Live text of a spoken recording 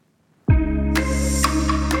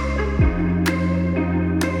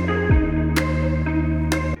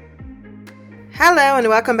Hello and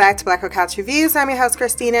welcome back to Black Girl Couch Reviews. I'm your host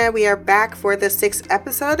Christina. We are back for the 6th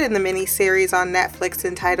episode in the mini-series on Netflix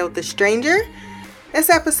entitled The Stranger. This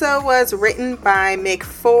episode was written by Mick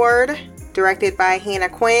Ford, directed by Hannah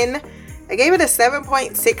Quinn. I gave it a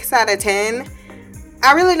 7.6 out of 10.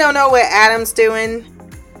 I really don't know what Adam's doing.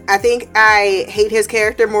 I think I hate his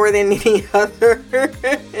character more than any other.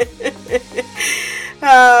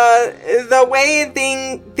 The way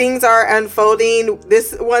things are unfolding,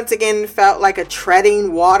 this once again felt like a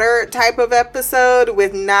treading water type of episode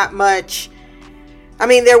with not much. I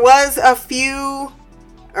mean, there was a few,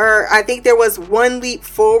 or I think there was one leap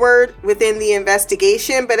forward within the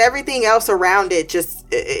investigation, but everything else around it just,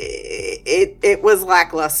 it was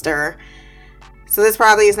lackluster. So this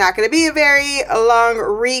probably is not going to be a very long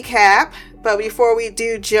recap, but before we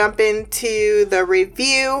do jump into the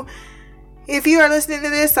review, if you are listening to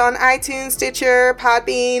this on iTunes, Stitcher,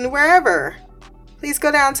 Podbean, wherever, please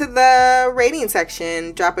go down to the rating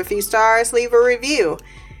section, drop a few stars, leave a review.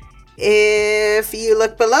 If you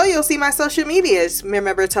look below, you'll see my social medias.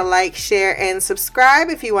 Remember to like, share, and subscribe.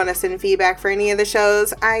 If you want to send feedback for any of the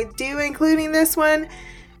shows I do, including this one,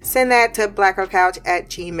 send that to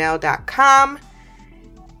blackgirlcouch@gmail.com.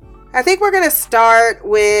 I think we're going to start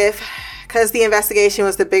with, because the investigation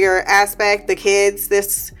was the bigger aspect, the kids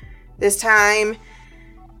this time.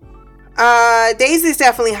 Daisy's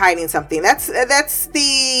definitely hiding something. That's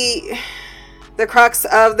the crux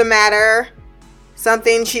of the matter.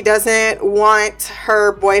 Something she doesn't want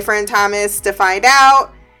her boyfriend Thomas to find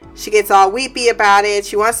out. She gets all weepy about it.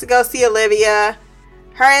 She wants to go see Olivia.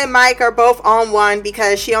 Her and Mike are both on one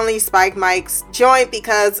because she only spiked Mike's joint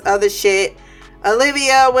because of the shit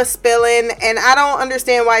Olivia was spilling. And I don't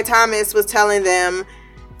understand why Thomas was telling them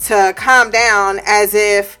to calm down, as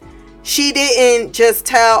if she didn't just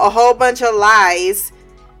tell a whole bunch of lies,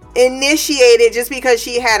 initiated just because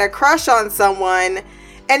she had a crush on someone,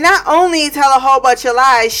 and not only tell a whole bunch of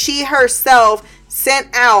lies, she herself sent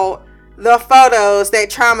out the photos that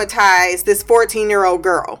traumatized this 14-year-old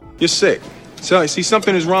girl. You're sick. So, see,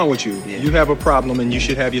 something is wrong with you. Yeah. You have a problem and you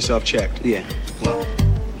should have yourself checked. Yeah, well,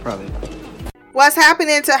 probably. What's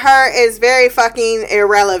happening to her is very fucking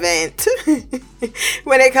irrelevant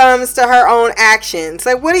when it comes to her own actions.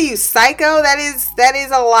 Like, what are you, psycho? That is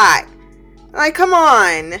a lot. Like, come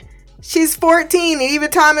on. She's 14, and even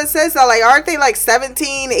Thomas says so. Like, aren't they like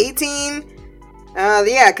 17, 18?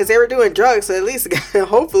 Yeah, because they were doing drugs, so at least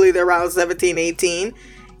hopefully they're around 17, 18.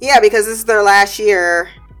 Yeah, because this is their last year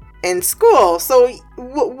in school. So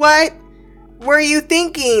what were you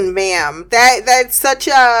thinking, ma'am? That's such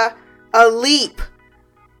a leap.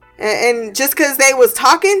 And just because they was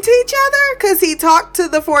talking to each other, because he talked to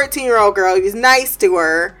the 14-year-old girl, he was nice to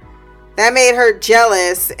her, that made her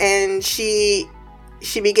jealous, and she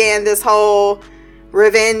began this whole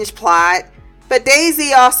revenge plot. But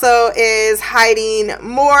Daisy also is hiding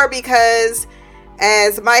more because,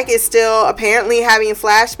 as Mike is still apparently having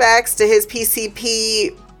flashbacks to his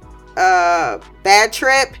PCP bad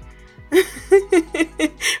trip,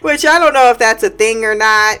 which I don't know if that's a thing or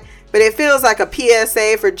not, but it feels like a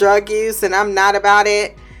PSA for drug use, and I'm not about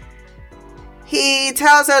it. He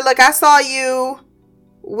tells her, look, I saw you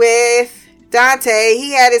with Dante.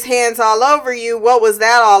 He had his hands all over you. What was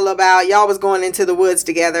that all about? Y'all was going into the woods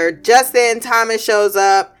together. Just then, Thomas shows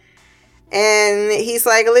up, and he's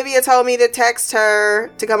like, Olivia told me to text her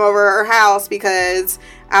to come over to her house because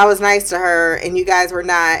I was nice to her, and you guys were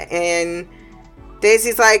not. And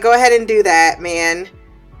Daisy's like, go ahead and do that, man.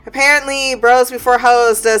 Apparently, bros before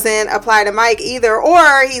hoes doesn't apply to Mike either.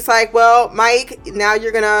 Or he's like, well, Mike, now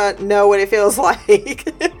you're gonna know what it feels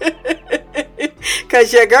like.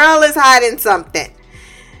 Because your girl is hiding something.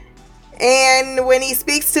 And when he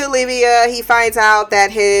speaks to Olivia, he finds out that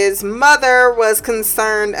his mother was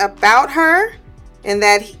concerned about her. And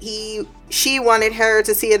that she wanted her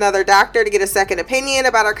to see another doctor to get a second opinion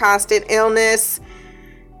about her constant illnesses,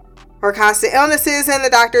 and the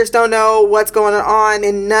doctors don't know what's going on,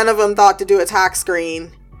 and none of them thought to do a tox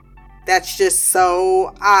screen. That's just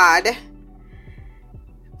so odd.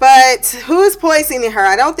 But who's poisoning her?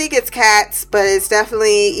 I don't think it's cats, but it's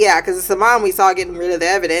definitely, yeah, because it's the mom we saw getting rid of the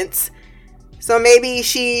evidence. So maybe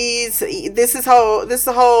this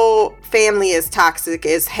whole family is toxic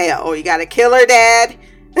as hell. You gotta kill her dad.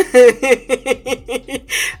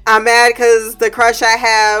 I'm mad because the crush I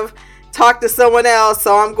have talk to someone else,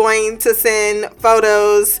 so I'm going to send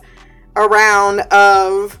photos around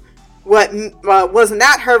of what was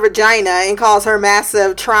not her vagina and cause her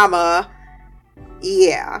massive trauma.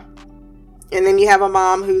 Yeah. And then you have a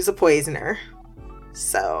mom who's a poisoner.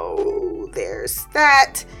 So there's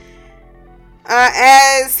that.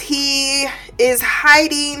 As he is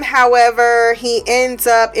hiding. However, he ends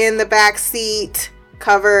up in the back seat,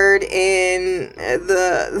 covered in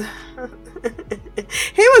the...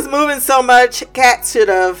 He was moving so much, Kat should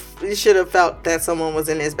have felt that someone was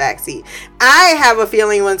in his backseat. I have a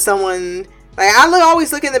feeling when someone, like,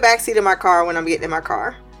 always look in the backseat of my car when I'm getting in my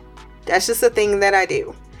car. That's just a thing that I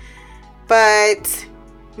do. But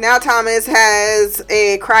now Thomas has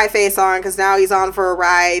a cry face on because now he's on for a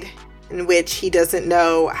ride in which he doesn't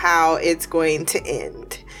know how it's going to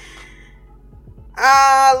end.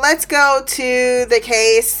 Let's go to the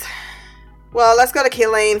case. Well, let's go to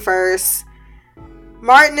Kayleen first.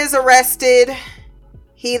 Martin is arrested.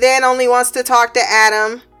 He then only wants to talk to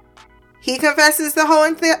Adam. He confesses the whole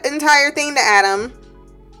entire thing to Adam.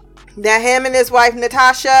 That him and his wife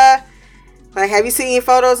Natasha, like, have you seen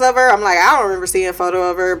photos of her? I'm like, I don't remember seeing a photo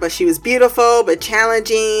of her, but she was beautiful but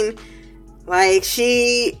challenging. Like,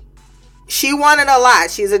 she wanted a lot.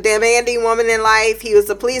 She's a demanding woman in life. He was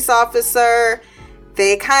a police officer.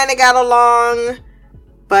 They kind of got along.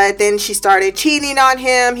 But then she started cheating on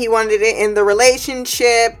him. He wanted to end the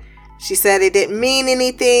relationship. She said it didn't mean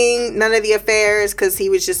anything. None of the affairs, because he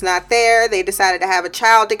was just not there. They decided to have a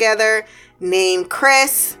child together named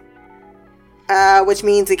Chris. Which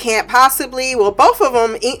means it can't possibly. Well, both of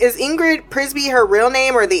them. Is Ingrid Prisby her real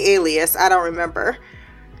name or the alias? I don't remember.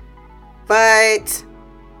 But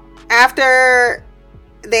after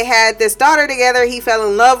they had this daughter together, he fell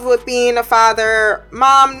in love with being a father.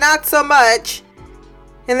 Mom, not so much.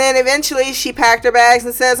 And then eventually she packed her bags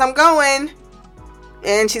and says, I'm going.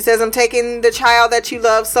 And she says, I'm taking the child that you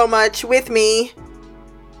love so much with me.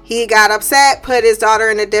 He got upset, put his daughter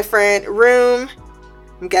in a different room.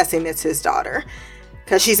 I'm guessing it's his daughter,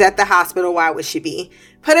 because she's at the hospital. Why would she be?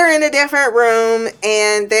 Put her in a different room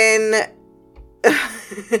and then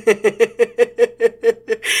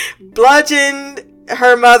bludgeoned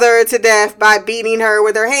her mother to death by beating her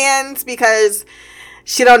with her hands because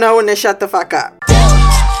she don't know when to shut the fuck up.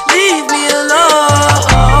 Leave me alone.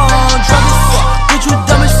 Drug as fuck, bitch, you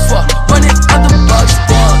dumb as fuck. Running out the bugs,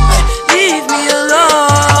 leave me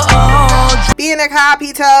alone. Being a cop,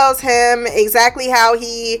 he tells him exactly how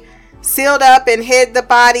he sealed up and hid the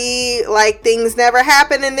body like things never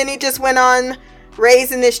happened, and then he just went on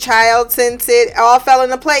raising this child since it all fell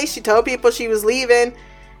into place. She told people she was leaving.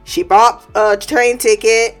 She bought a train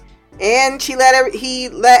ticket. And he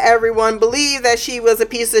let everyone believe that she was a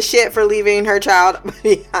piece of shit for leaving her child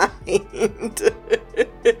behind.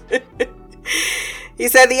 He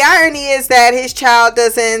said the irony is that his child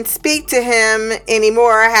doesn't speak to him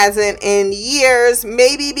anymore, hasn't in years,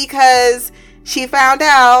 maybe because she found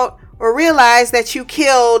out or realized that you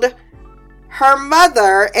killed her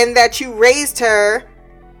mother and that you raised her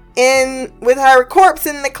with her corpse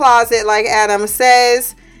in the closet, like Adam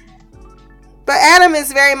says. But Adam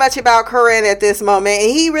is very much about Corinne at this moment.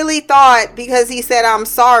 And he really thought, because he said, I'm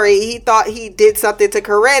sorry, he thought he did something to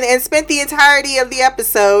Corinne and spent the entirety of the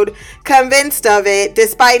episode convinced of it,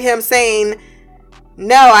 despite him saying,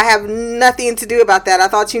 no, I have nothing to do about that. I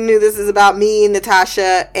thought you knew this is about me,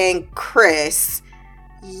 Natasha, and Chris.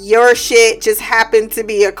 Your shit just happened to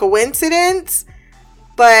be a coincidence.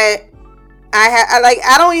 But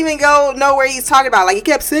I don't even know where he's talking about. Like, he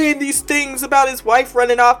kept saying these things about his wife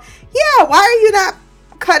running off. Yeah, why are you not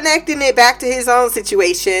connecting it back to his own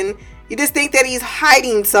situation? You just think that he's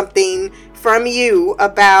hiding something from you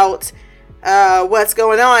about what's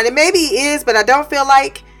going on. And maybe he is, but I feel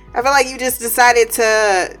like you just decided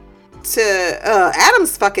to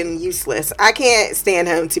Adam's fucking useless. I can't stand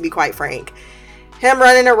him, to be quite frank. Him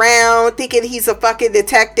running around thinking he's a fucking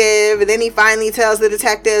detective, and then he finally tells the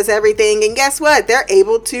detectives everything, and guess what? They're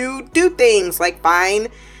able to do things like find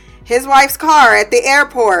his wife's car at the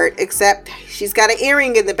airport, except she's got an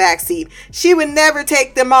earring in the backseat. She would never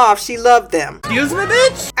take them off. She loved them. Excuse me,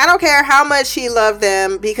 bitch? I don't care how much she loved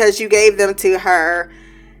them because you gave them to her.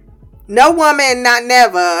 No woman, not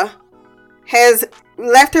never, has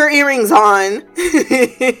left her earrings on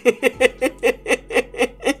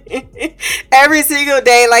every single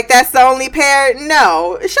day like that's the only pair.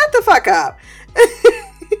 No, shut the fuck up.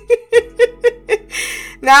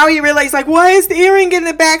 Now he realizes, like, why is the earring in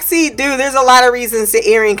the back seat? Dude, there's a lot of reasons the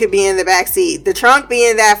earring could be in the back seat. The trunk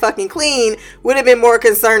being that fucking clean would have been more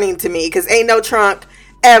concerning to me, because ain't no trunk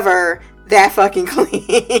ever that fucking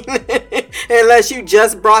clean unless you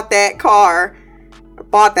just bought that car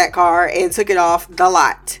and took it off the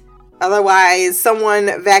lot. Otherwise, someone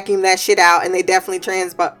vacuumed that shit out, and they definitely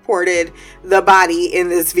transported the body in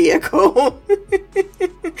this vehicle.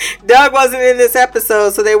 Doug wasn't in this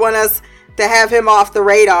episode, so they want us to have him off the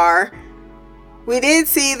radar. We did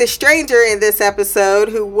see the stranger in this episode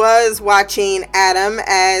who was watching Adam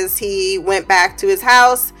as he went back to his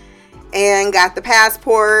house and got the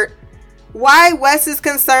passport. Why Wes is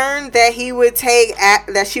concerned that she would take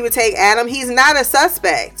Adam, he's not a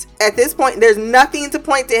suspect. At this point, there's nothing to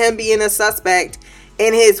point to him being a suspect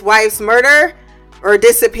in his wife's murder or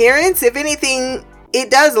disappearance. If anything, it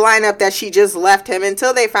does line up that she just left him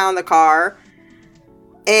until they found the car.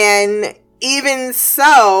 And even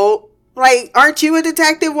so, like, aren't you a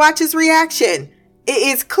detective? Watch his reaction. It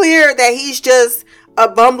is clear that he's just a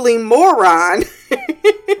bumbling moron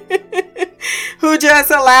who just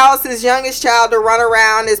allows his youngest child to run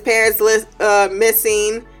around, his parents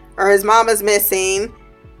missing, or his mama's missing.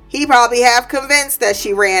 He probably half convinced that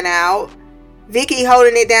she ran out. Vicky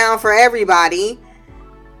holding it down for everybody,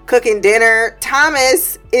 cooking dinner.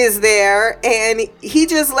 Thomas is there, and he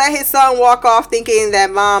just let his son walk off thinking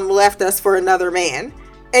that mom left us for another man.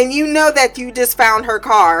 And you know that you just found her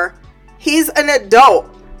car. He's an adult.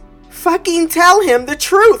 Fucking tell him the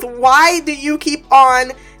truth. Why do you keep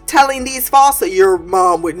on telling these falsehoods? Your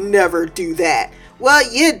mom would never do that. Well,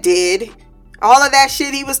 you did. All of that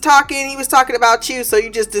shit he was talking about you, so you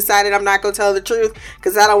just decided I'm not going to tell the truth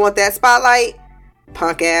because I don't want that spotlight?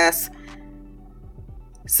 Punk ass.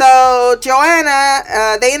 So,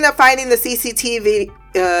 Joanna, they end up finding the CCTV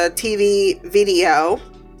TV video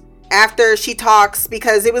after she talks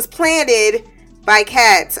because it was planted by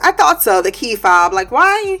Katz. I thought so, the key fob. Like,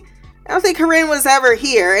 why? I don't think Corinne was ever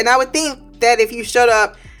here. And I would think that if you showed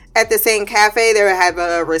up at the same cafe, they would have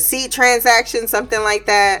a receipt transaction, something like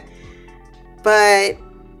that. But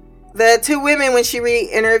the two women, when she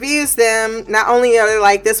re-interviews them, not only are they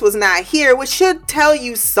like, this was not here, which should tell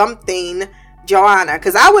you something, Joanna,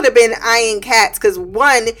 because I would have been eyeing Katz, because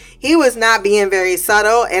one, he was not being very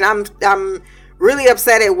subtle, and I'm really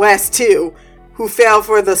upset at Wes too, who fell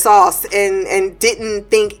for the sauce and didn't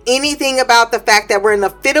think anything about the fact that we're in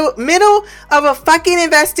the middle of a fucking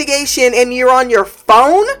investigation and you're on your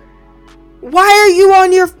phone. Why are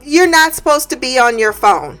you you're not supposed to be on your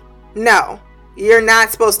phone. No, you're not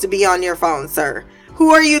supposed to be on your phone, sir.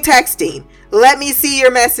 Who are you texting? Let me see your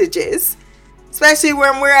messages. Especially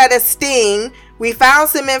when we're at a sting. We found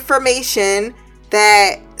some information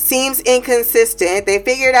that seems inconsistent. They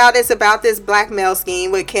figured out it's about this blackmail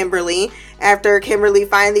scheme with Kimberly after Kimberly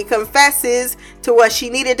finally confesses to what she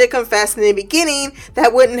needed to confess in the beginning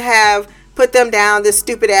that wouldn't have put them down this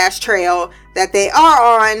stupid ass trail that they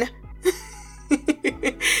are on.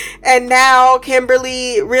 And now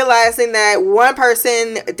Kimberly realizing that one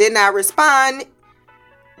person did not respond,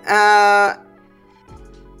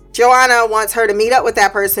 Joanna wants her to meet up with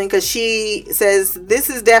that person because she says this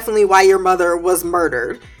is definitely why your mother was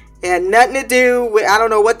murdered. It had nothing to do with, I don't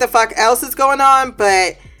know what the fuck else is going on,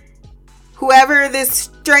 but whoever this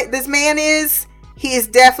man is, he is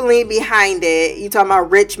definitely behind it. You talking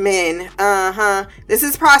about rich men. This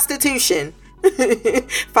is prostitution.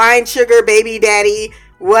 Fine sugar baby daddy,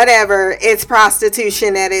 whatever. It's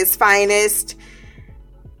prostitution at its finest.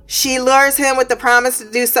 She lures him with the promise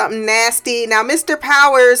to do something nasty. Now, Mr.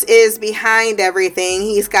 Powers is behind everything.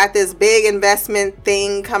 He's got this big investment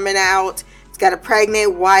thing coming out. He's got a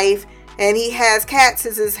pregnant wife. And he has Katz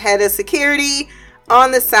as his head of security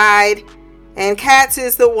on the side. And Katz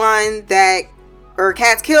is the one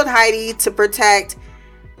Katz killed Heidi to protect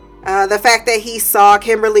the fact that he saw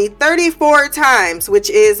Kimberly 34 times, which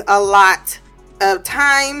is a lot of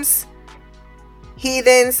times. He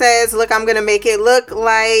then says, look, I'm going to make it look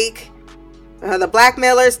like the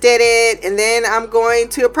blackmailers did it. And then I'm going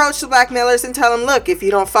to approach the blackmailers and tell them, look, if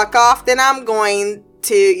you don't fuck off, then I'm going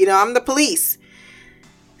to, I'm the police.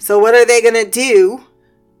 So what are they going to do?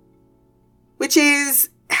 Which is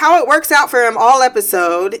how it works out for him all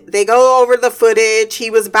episode. They go over the footage.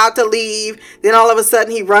 He was about to leave. Then all of a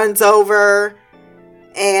sudden he runs over.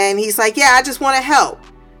 And he's like, yeah, I just want to help.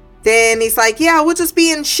 Then he's like, yeah, we'll just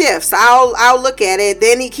be in shifts. I'll look at it.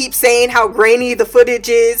 Then he keeps saying how grainy the footage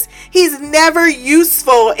is. He's never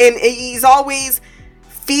useful, and he's always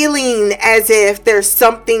feeling as if there's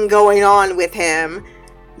something going on with him.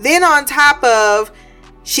 Then on top of,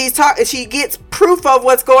 she gets proof of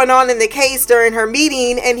what's going on in the case during her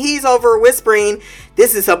meeting, and he's over whispering,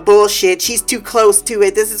 this is a bullshit. She's too close to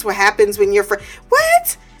it. This is what happens when you're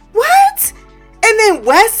What? And then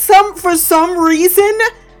Wes, for some reason,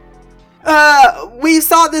 we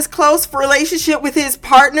saw this close relationship with his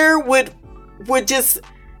partner would just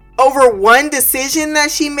over one decision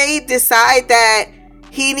that she made decide that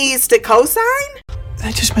he needs to co-sign.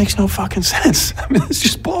 That just makes no fucking sense. I mean, it's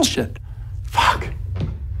just bullshit. Fuck.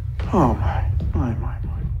 Oh my.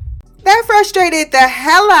 That frustrated the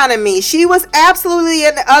hell out of me. She was absolutely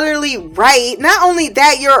and utterly right. Not only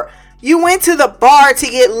that, you went to the bar to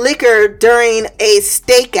get liquor during a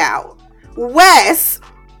stakeout. Wes,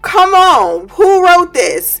 come on. Who wrote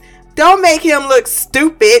this? Don't make him look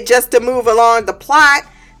stupid just to move along the plot.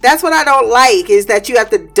 That's what I don't like, is that you have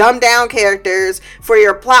to dumb down characters for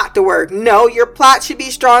your plot to work. No, your plot should be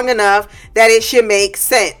strong enough that it should make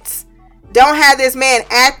sense. Don't have this man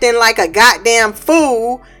acting like a goddamn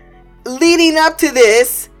fool leading up to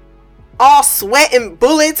this, all sweat and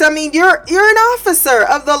bullets. I mean, you're an officer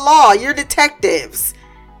of the law. You're detectives.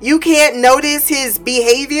 You can't notice his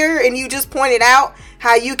behavior, and you just pointed out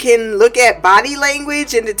how you can look at body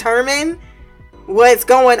language and determine what's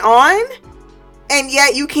going on. And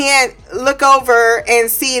yet you can't look over and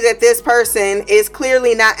see that this person is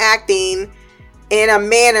clearly not acting in a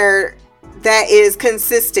manner that is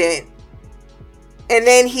consistent. And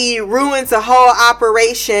then he ruins the whole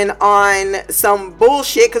operation on some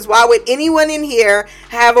bullshit. Because why would anyone in here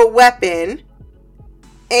have a weapon?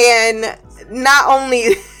 And not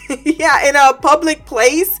only, in a public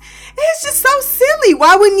place. It's just so silly.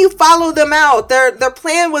 Why wouldn't you follow them out? Their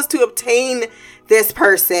plan was to obtain this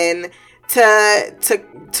person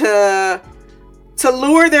to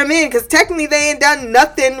lure them in, because technically they ain't done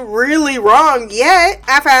nothing really wrong yet.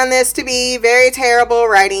 I found this to be very terrible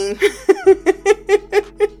writing.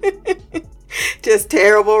 Just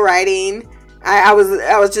terrible writing. I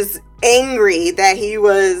was just angry that he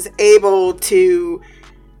was able to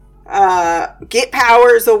get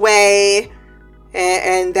powers away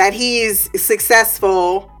and that he's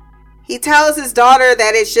successful. He tells his daughter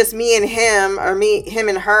that it's just me and him, or him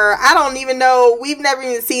and her. I don't even know. We've never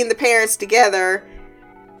even seen the parents together.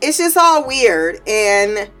 It's just all weird.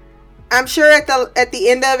 And I'm sure at the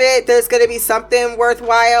end of it, there's going to be something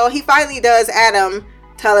worthwhile. He finally does Adam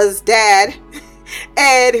tell his dad,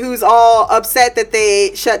 Ed, who's all upset that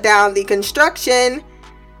they shut down the construction.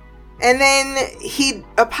 And then he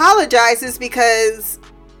apologizes because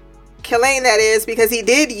Killian, that is, because he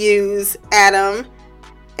did use Adam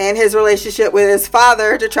and his relationship with his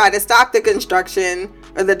father to try to stop the construction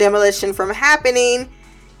or the demolition from happening.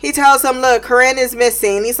 He tells him, look, Corinne is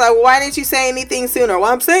missing. He's like, well, why didn't you say anything sooner?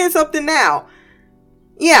 Well, I'm saying something now.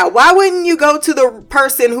 Yeah, why wouldn't you go to the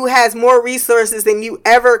person who has more resources than you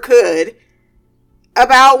ever could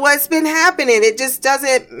about what's been happening? It just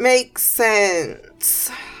doesn't make sense.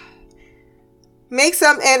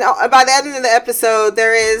 And by the end of the episode,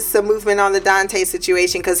 there is some movement on the Dante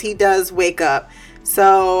situation because he does wake up.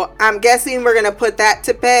 So I'm guessing we're going to put that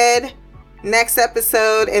to bed next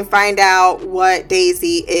episode and find out what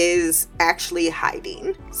Daisy is actually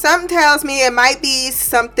hiding. Something tells me it might be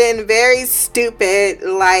something very stupid,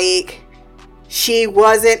 like she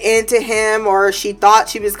wasn't into him or she thought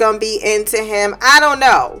she was going to be into him. I don't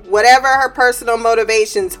know. Whatever her personal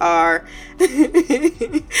motivations are,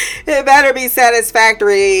 it better be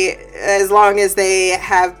satisfactory as long as they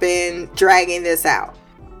have been dragging this out.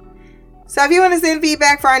 So if you want to send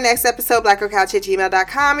feedback for our next episode,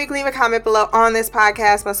 blackgirlcouch@gmail.com. You can leave a comment below on this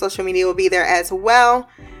podcast. My social media will be there as well.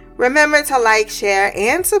 Remember to like, share,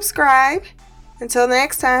 and subscribe. Until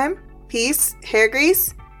next time, peace, hair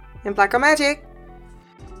grease, and Black Girl Magic.